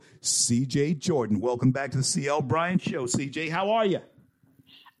CJ Jordan. Welcome back to the CL Bryant Show. CJ, how are you?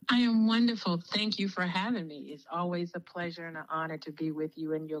 I am wonderful. Thank you for having me. It's always a pleasure and an honor to be with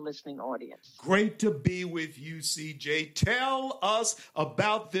you and your listening audience. Great to be with you, CJ. Tell us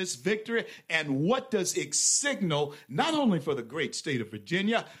about this victory and what does it signal, not only for the great state of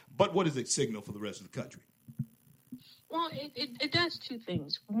Virginia, but what does it signal for the rest of the country? Well, it does two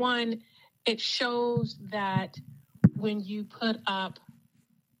things. One, it shows that when you put up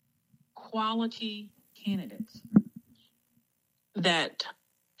quality candidates that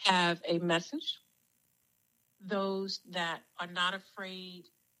have a message, those that are not afraid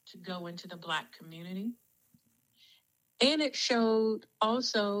to go into the Black community. And it showed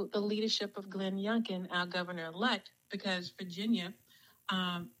also the leadership of Glenn Youngkin, our governor-elect, because Virginia,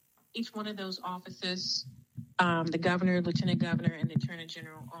 each one of those offices, the governor, lieutenant governor, and the attorney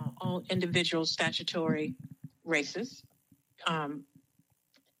general, all individual statutory races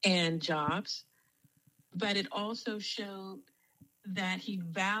and jobs. But it also showed that he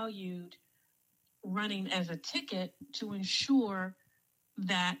valued running as a ticket to ensure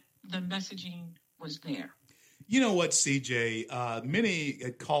that the messaging was there. You know what, CJ? Many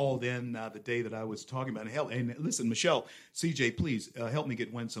had called in the day that I was talking about. And listen, Michelle, CJ, please help me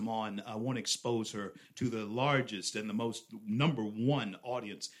get Winsome on. I want to expose her to the largest and the most number one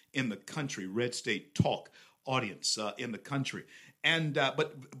audience in the country, Red State Talk audience in the country. And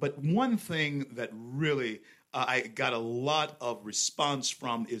but one thing that really I got a lot of response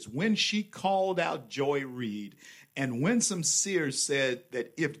from is when she called out Joy Reid, and Winsome Sears said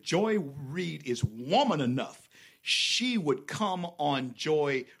that if Joy Reid is woman enough, she would come on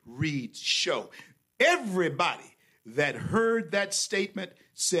Joy Reid's show. Everybody that heard that statement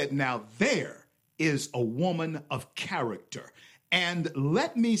said, now there is a woman of character. And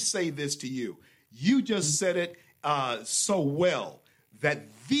let me say this to you. You just said it so well, that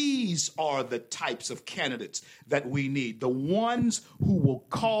these are the types of candidates that we need. The ones who will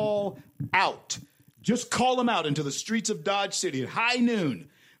call out, just call them out into the streets of Dodge City at high noon.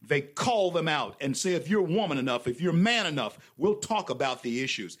 They call them out and say, if you're woman enough, if you're man enough, we'll talk about the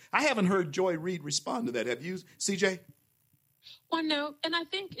issues. I haven't heard Joy Reid respond to that. Have you, CJ? Well, no, and I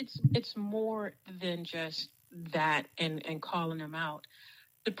think it's more than just that and calling them out.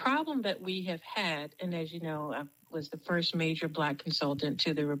 The problem that we have had, and as you know, I was the first major Black consultant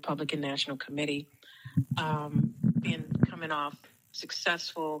to the Republican National Committee, coming off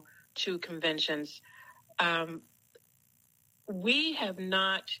successful 2 conventions. We have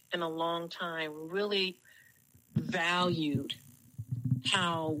not in a long time really valued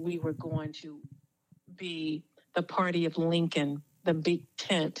how we were going to be the party of Lincoln, the big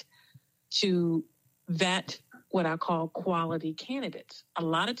tent, to vet what I call quality candidates. A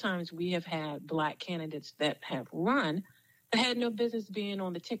lot of times we have had Black candidates that have run that had no business being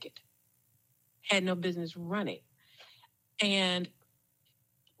on the ticket, had no business running. And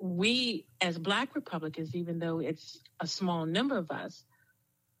we, as Black Republicans, even though it's a small number of us,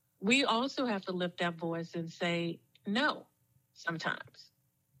 we also have to lift our voice and say no sometimes.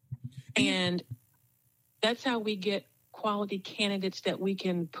 And that's how we get quality candidates that we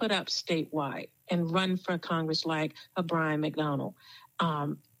can put up statewide and run for Congress, like a Brian McDonald,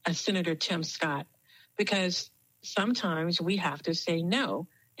 a Senator Tim Scott, because sometimes we have to say no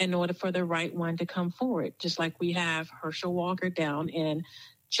in order for the right one to come forward, just like we have Herschel Walker down in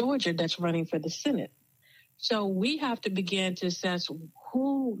Georgia that's running for the Senate. So we have to begin to assess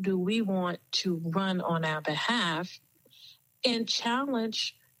who do we want to run on our behalf and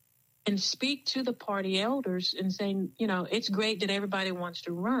challenge and speak to the party elders and saying, you know, it's great that everybody wants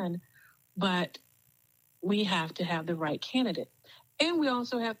to run, but we have to have the right candidate. And we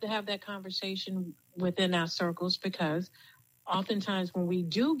also have to have that conversation within our circles, because oftentimes when we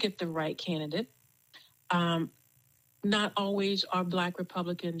do get the right candidate, not always are Black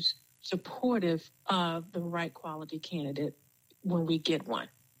Republicans supportive of the right quality candidate when we get one.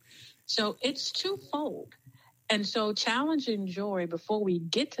 So it's twofold. And so challenging Joy, before we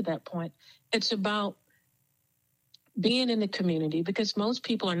get to that point, it's about being in the community, because most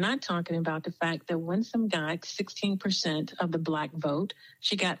people are not talking about the fact that Winsome got 16% of the Black vote.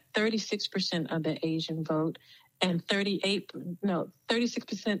 She got 36% of the Asian vote and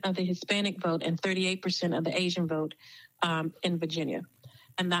 36% of the Hispanic vote and 38% of the Asian vote in Virginia.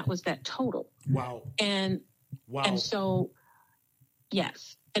 And that was that total. Wow. And so,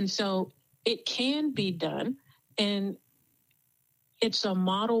 yes. And so it can be done. And it's a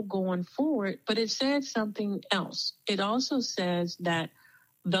model going forward, but it says something else. It also says that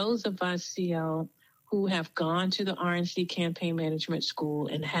those of us, CL, who have gone to the RNC Campaign Management School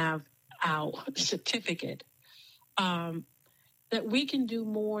and have our certificate, that we can do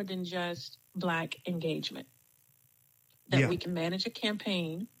more than just Black engagement, that we can manage a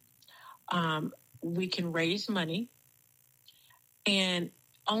campaign, we can raise money, and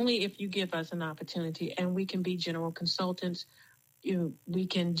only if you give us an opportunity, and we can be general consultants, we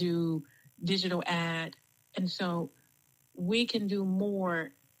can do digital ad, and so we can do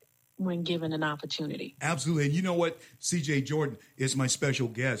more when given an opportunity. Absolutely. And you know what? C.J. Jordan is my special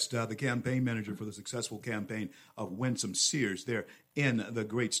guest, the campaign manager for the successful campaign of Winsome Sears there in the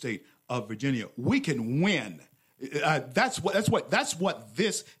great state of Virginia. We can win. That's what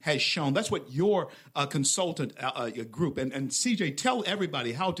this has shown. That's what your consultant group and CJ, tell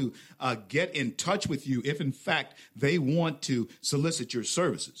everybody how to get in touch with you if in fact they want to solicit your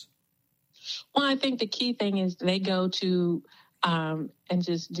services. Well, I think the key thing is they go to and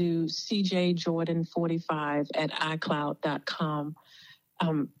just do cjjordan45 at icloud.com.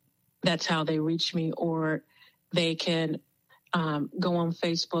 That's how they reach me, or they can go on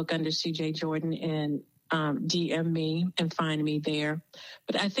Facebook under CJ Jordan and DM me and find me there.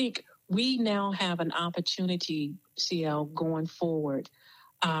 But I think we now have an opportunity, CL, going forward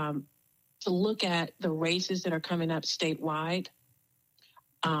to look at the races that are coming up statewide,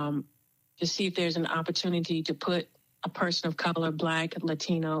 to see if there's an opportunity to put a person of color, Black,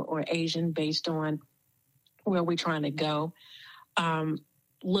 Latino, or Asian, based on where we're trying to go.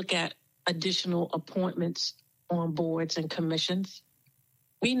 Look at additional appointments on boards and commissions.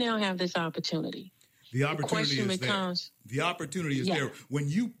 We now have this opportunity. The opportunity is there. The opportunity is there. When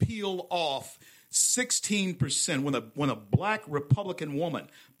you peel off 16%, when a Black Republican woman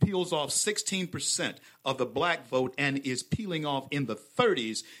peels off 16% of the Black vote and is peeling off in the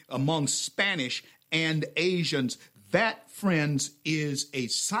 30s among Spanish and Asians, that, friends, is a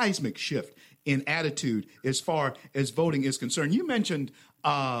seismic shift in attitude as far as voting is concerned. You mentioned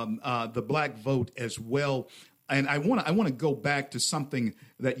the Black vote as well. And I want to go back to something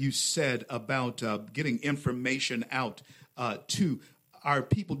that you said about getting information out to our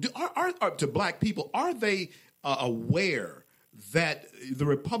people, to Black people. Are they aware that the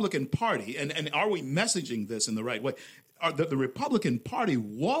Republican Party, and are we messaging this in the right way, that the Republican Party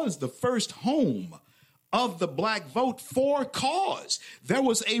was the first home of the Black vote for cause? There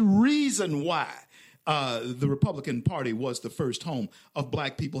was a reason why the Republican Party was the first home of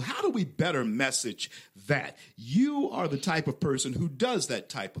Black people. How do we better message that? You are the type of person who does that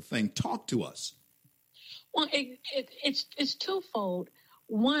type of thing. Talk to us. Well, it's twofold.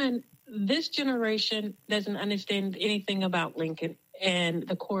 One, this generation doesn't understand anything about Lincoln and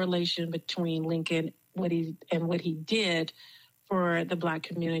the correlation between Lincoln, what he did for the Black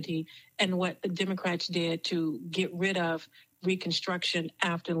community, and what the Democrats did to get rid of Reconstruction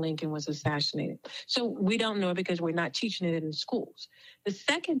after Lincoln was assassinated. So we don't know because we're not teaching it in schools. The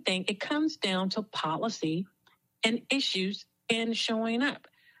second thing, it comes down to policy and issues and showing up.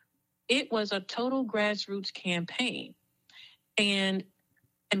 It was a total grassroots campaign. And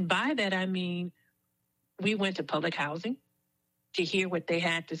by that, I mean, we went to public housing to hear what they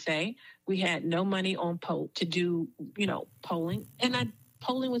had to say. We had no money on to do, polling. And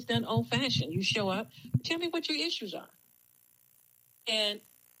polling was done old-fashioned. You show up, tell me what your issues are. And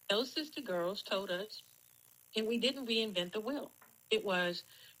those sister girls told us, and we didn't reinvent the wheel. It was,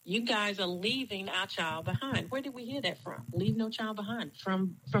 you guys are leaving our child behind. Where did we hear that from? Leave no child behind.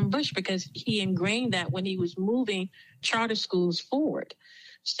 From Bush, because he ingrained that when he was moving charter schools forward.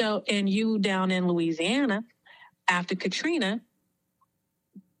 So, and you down in Louisiana, after Katrina,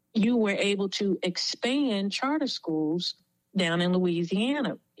 you were able to expand charter schools down in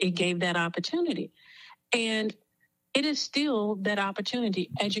Louisiana. It gave that opportunity. And it is still that opportunity.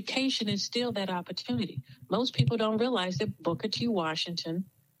 Education is still that opportunity. Most people don't realize that Booker T. Washington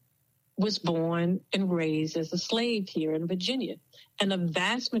was born and raised as a slave here in Virginia. And the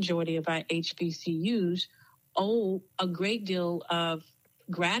vast majority of our HBCUs owe a great deal of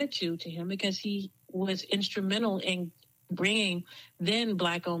gratitude to him because he was instrumental in bringing then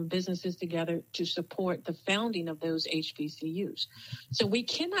Black-owned businesses together to support the founding of those HBCUs. So we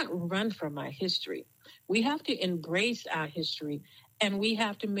cannot run from our history. We have to embrace our history, and we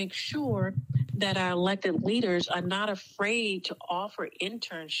have to make sure that our elected leaders are not afraid to offer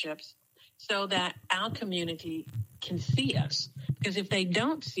internships so that our community can see us. Because if they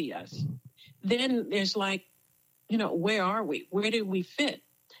don't see us, then there's where are we? Where do we fit?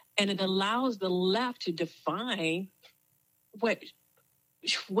 And it allows the left to define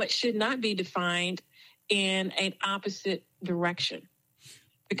what should not be defined in an opposite direction.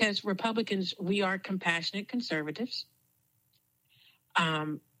 Because Republicans, we are compassionate conservatives.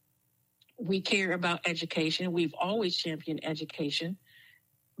 We care about education. We've always championed education,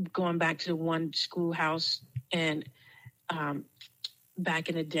 going back to the one schoolhouse and back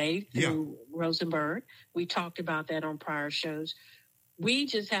in the day through Rosenberg. We talked about that on prior shows. We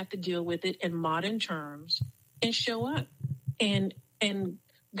just have to deal with it in modern terms and show up and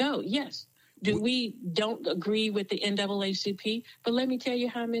go. Yes. We don't agree with the NAACP, but let me tell you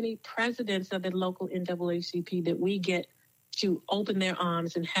how many presidents of the local NAACP that we get to open their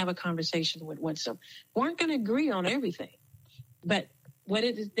arms and have a conversation with Winsome. Weren't going to agree on everything. But what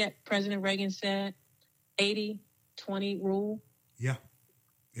is it that President Reagan said? 80-20 rule? Yeah,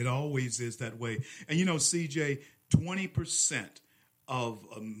 it always is that way. And, you know, CJ, 20% of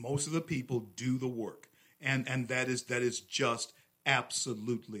most of the people do the work. And that is just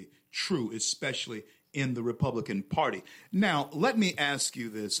absolutely true, especially in the Republican Party. Now, let me ask you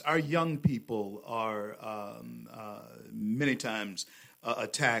this. Our young people are many times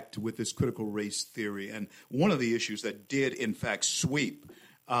attacked with this critical race theory. And one of the issues that did, in fact, sweep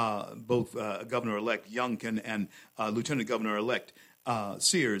both Governor-elect Youngkin and Lieutenant Governor-elect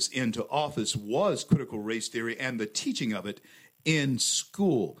Sears into office was critical race theory and the teaching of it in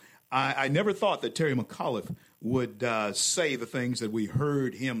school. I never thought that Terry McAuliffe would say the things that we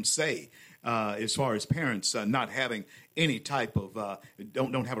heard him say as far as parents not having any type of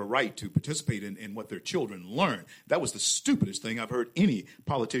don't have a right to participate in what their children learn. That was the stupidest thing I've heard any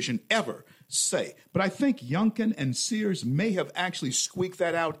politician ever say. But I think Youngkin and Sears may have actually squeaked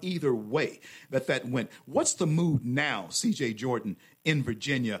that out either way, that went. What's the mood now, C.J. Jordan, in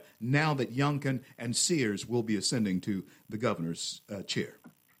Virginia, now that Youngkin and Sears will be ascending to the governor's chair?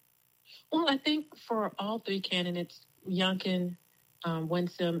 Well, I think for all three candidates, Youngkin,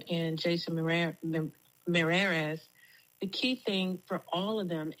 Winsome, and Jason Mireles, the key thing for all of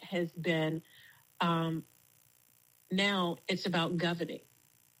them has been now it's about governing.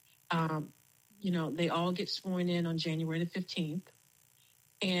 They all get sworn in on January the 15th.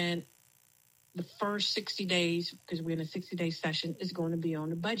 And the first 60 days, because we're in a 60-day session, is going to be on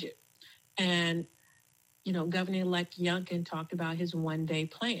the budget. And, Governor-elect Youngkin talked about his one-day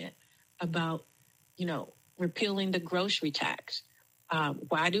plan about, repealing the grocery tax.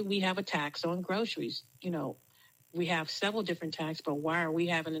 Why do we have a tax on groceries? We have several different taxes, but why are we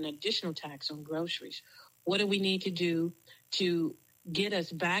having an additional tax on groceries? What do we need to do to get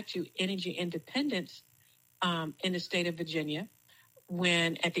us back to energy independence in the state of Virginia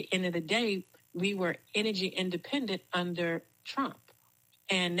when at the end of the day, we were energy independent under Trump.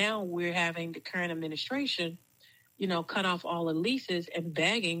 And now we're having the current administration, cut off all the leases and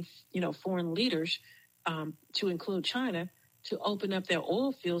begging, foreign leaders to include China to open up their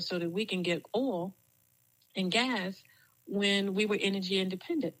oil fields so that we can get oil and gas when we were energy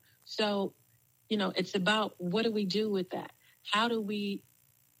independent. So, it's about what do we do with that? How do we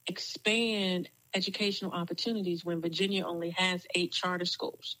expand educational opportunities when Virginia only has 8 charter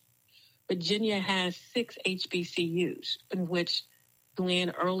schools? Virginia has 6 HBCUs, in which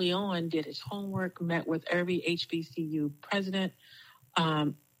Glenn early on did his homework, met with every HBCU president,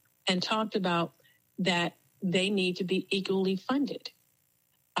 and talked about that they need to be equally funded.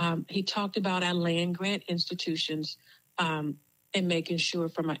 He talked about our land grant institutions and making sure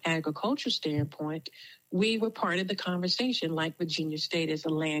from an agriculture standpoint, we were part of the conversation, like Virginia State is a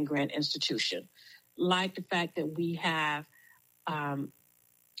land grant institution, like the fact that we have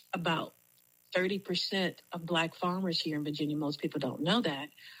about 30% of Black farmers here in Virginia. Most people don't know that.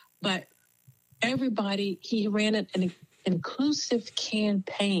 But he ran an inclusive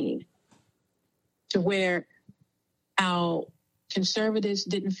campaign to where our conservatives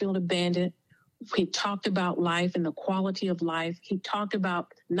didn't feel abandoned. He talked about life and the quality of life. He talked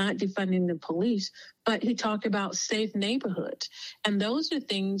about not defunding the police, but he talked about safe neighborhoods. And those are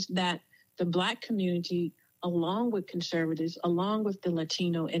things that the Black community, along with conservatives, along with the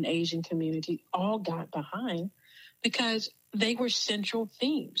Latino and Asian community, all got behind because they were central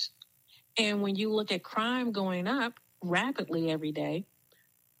themes. And when you look at crime going up rapidly every day,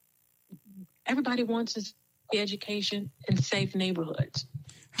 everybody wants to see education and safe neighborhoods.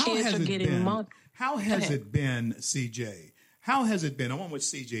 How has it been, CJ? How has it been? I went with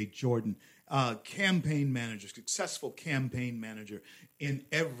CJ Jordan, campaign manager, successful campaign manager in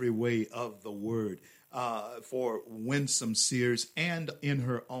every way of the word for Winsome Sears and in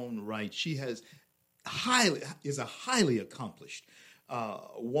her own right. She is a highly accomplished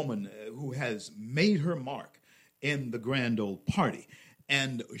woman who has made her mark in the grand old party.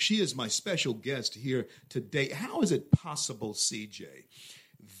 And she is my special guest here today. How is it possible, CJ,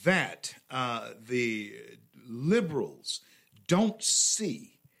 that the liberals don't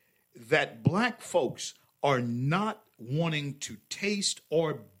see that Black folks are not wanting to taste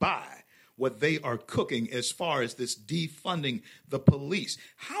or buy what they are cooking as far as this defunding the police?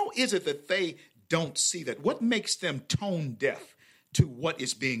 How is it that they don't see that? What makes them tone deaf to what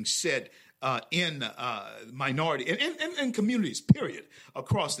is being said in minority and communities, period,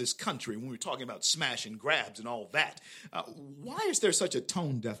 across this country when we're talking about smash and grabs and all that? Why is there such a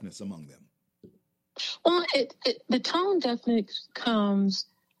tone deafness among them? Well, the tone deafness comes,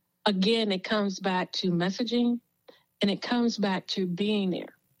 again, it comes back to messaging, and it comes back to being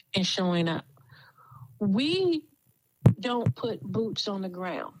there and showing up. We don't put boots on the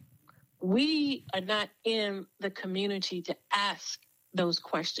ground. We are not in the community to ask those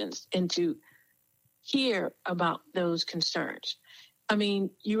questions and to hear about those concerns. I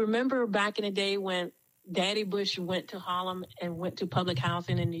mean, you remember back in the day when Daddy Bush went to Harlem and went to public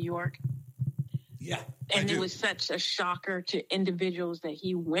housing in New York? Yeah. And it was such a shocker to individuals that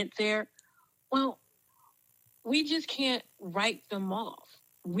he went there. Well, we just can't write them off.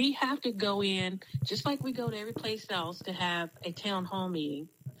 We have to go in, just like we go to every place else to have a town hall meeting.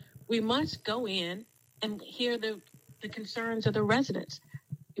 We must go in and hear the concerns of the residents,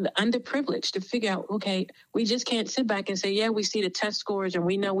 the underprivileged, to figure out, okay, we just can't sit back and say, yeah, we see the test scores and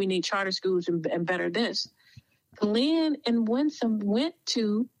we know we need charter schools and better this. Glenn and Winsome went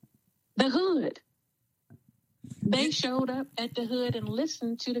to the hood. They showed up at the hood and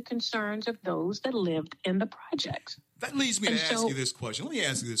listened to the concerns of those that lived in the projects. That leads me to ask you this question. Let me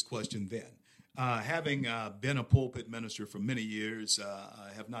ask you this question then. Having been a pulpit minister for many years,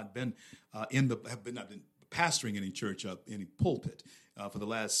 I have not been not been pastoring any church up any pulpit for the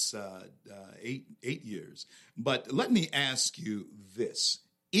last 8 years. But let me ask you this: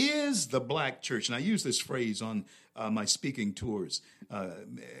 is the black church, and I use this phrase on my speaking tours,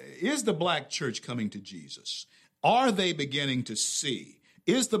 is the black church coming to Jesus? Are they beginning to see?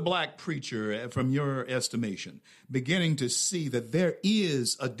 Is the black preacher, from your estimation, beginning to see that there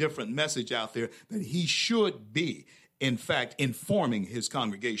is a different message out there that he should be, in fact, informing his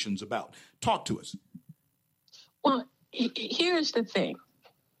congregations about? Talk to us. Well, here's the thing.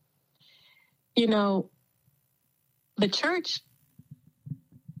 You know, the church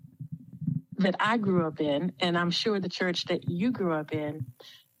that I grew up in, and I'm sure the church that you grew up in,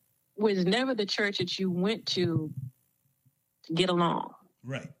 was never the church that you went to get along.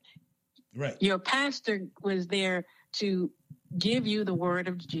 Right. Your pastor was there to give you the word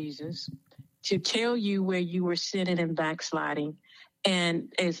of Jesus, to tell you where you were sinning and backsliding,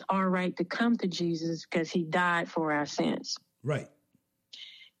 and it's all right to come to Jesus because he died for our sins. Right.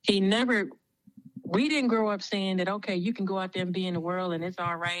 We didn't grow up saying that, okay, you can go out there and be in the world and it's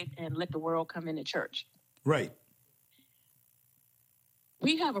all right and let the world come into church. Right.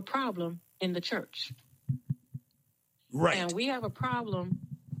 We have a problem in the church. Right. And we have a problem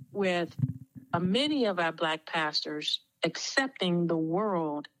with many of our black pastors accepting the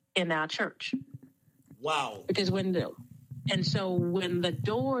world in our church. Wow. Because when the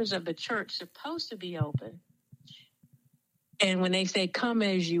doors of the church supposed to be open, and when they say come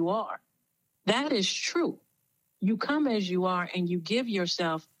as you are, that is true. You come as you are and you give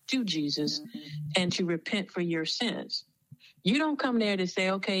yourself to Jesus and to repent for your sins. You don't come there to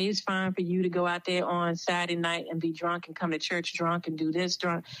say, okay, it's fine for you to go out there on Saturday night and be drunk and come to church drunk and do this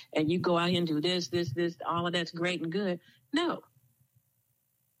drunk, and you go out here and do this, all of that's great and good. No.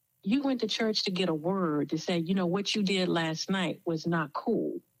 You went to church to get a word to say, you know, what you did last night was not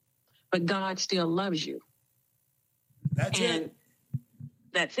cool, but God still loves you. That's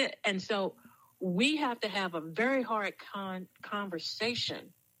it. And so we have to have a very hard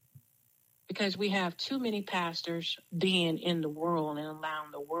conversation, because we have too many pastors being in the world and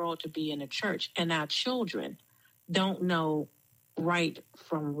allowing the world to be in the church. And our children don't know right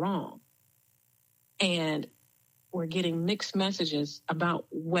from wrong. And we're getting mixed messages about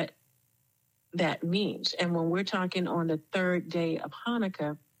what that means. And when we're talking on the third day of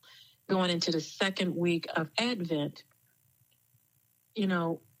Hanukkah, going into the second week of Advent, you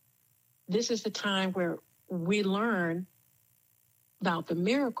know, this is the time where we learn about the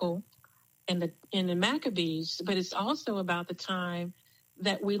miracle in the Maccabees, but it's also about the time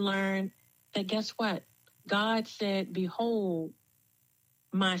that we learn that, guess what? God said, behold,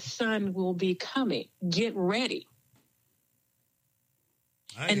 my son will be coming. Get ready.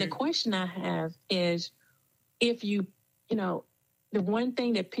 The question I have is, if you know, the one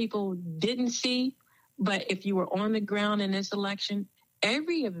thing that people didn't see, but if you were on the ground in this election,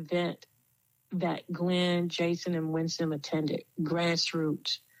 every event that Glenn, Jason, and Winsome attended,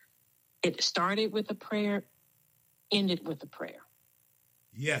 grassroots, it started with a prayer, ended with a prayer.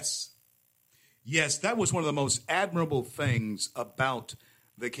 Yes. Yes, that was one of the most admirable things about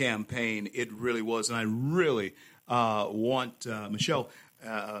the campaign. It really was. And I really want Michelle,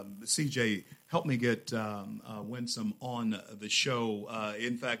 CJ, help me get Winsome on the show.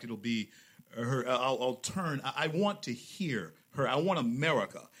 In fact, it'll be I'll turn. I want to hear her. I want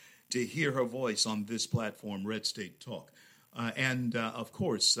America to hear her voice on this platform, Red State Talk. And of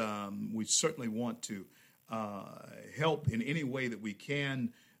course, we certainly want to help in any way that we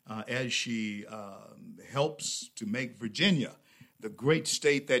can as she helps to make Virginia the great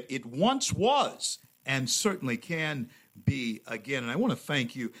state that it once was and certainly can be again. And I want to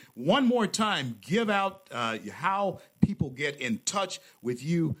thank you one more time. Give out how people get in touch with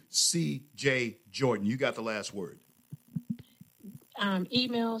you, C.J. Jordan. You got the last word.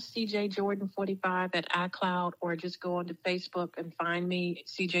 Email cjjordan45 at iCloud, or just go onto Facebook and find me,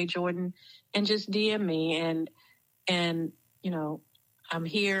 CJ Jordan, and just DM me. And you know, I'm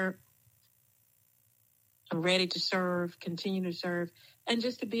here. I'm ready to serve, continue to serve, and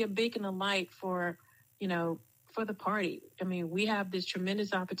just to be a beacon of light for, you know, for the party. I mean, we have this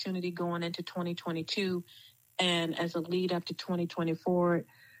tremendous opportunity going into 2022 and as a lead up to 2024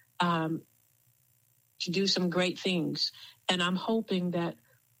 to do some great things. And I'm hoping that,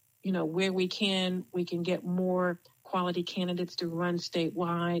 you know, where we can get more quality candidates to run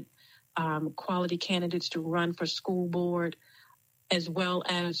statewide, quality candidates to run for school board, as well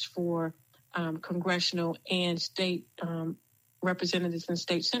as for congressional and state representatives and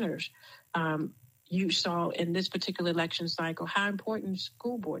state senators. You saw in this particular election cycle how important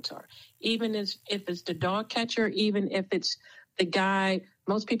school boards are. Even if it's the dog catcher, even if it's the guy,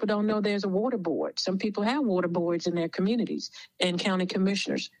 most people don't know there's a water board. Some people have water boards in their communities and county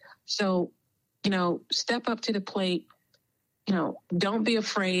commissioners. So, you know, step up to the plate. You know, don't be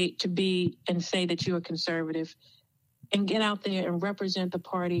afraid to be and say that you're a conservative, and get out there and represent the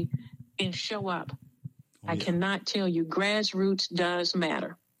party and show up. I cannot tell you, grassroots does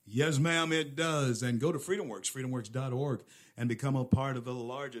matter. Yes, ma'am, it does. And go to FreedomWorks, freedomworks.org, and become a part of the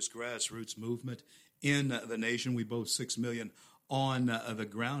largest grassroots movement in the nation. We boast 6 million on the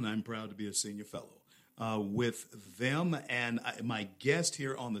ground. I'm proud to be a senior fellow with them. And my guest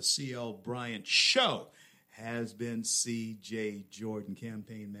here on the C.L. Bryant Show has been C.J. Jordan,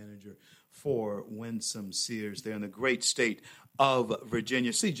 campaign manager for Winsome Sears there in the great state of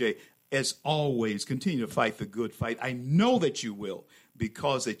Virginia. C.J., as always, continue to fight the good fight. I know that you will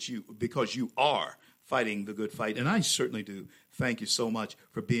because you are fighting the good fight, and I certainly do. Thank you so much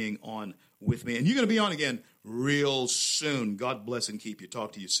for being on with me. And you're going to be on again real soon. God bless and keep you.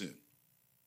 Talk to you soon.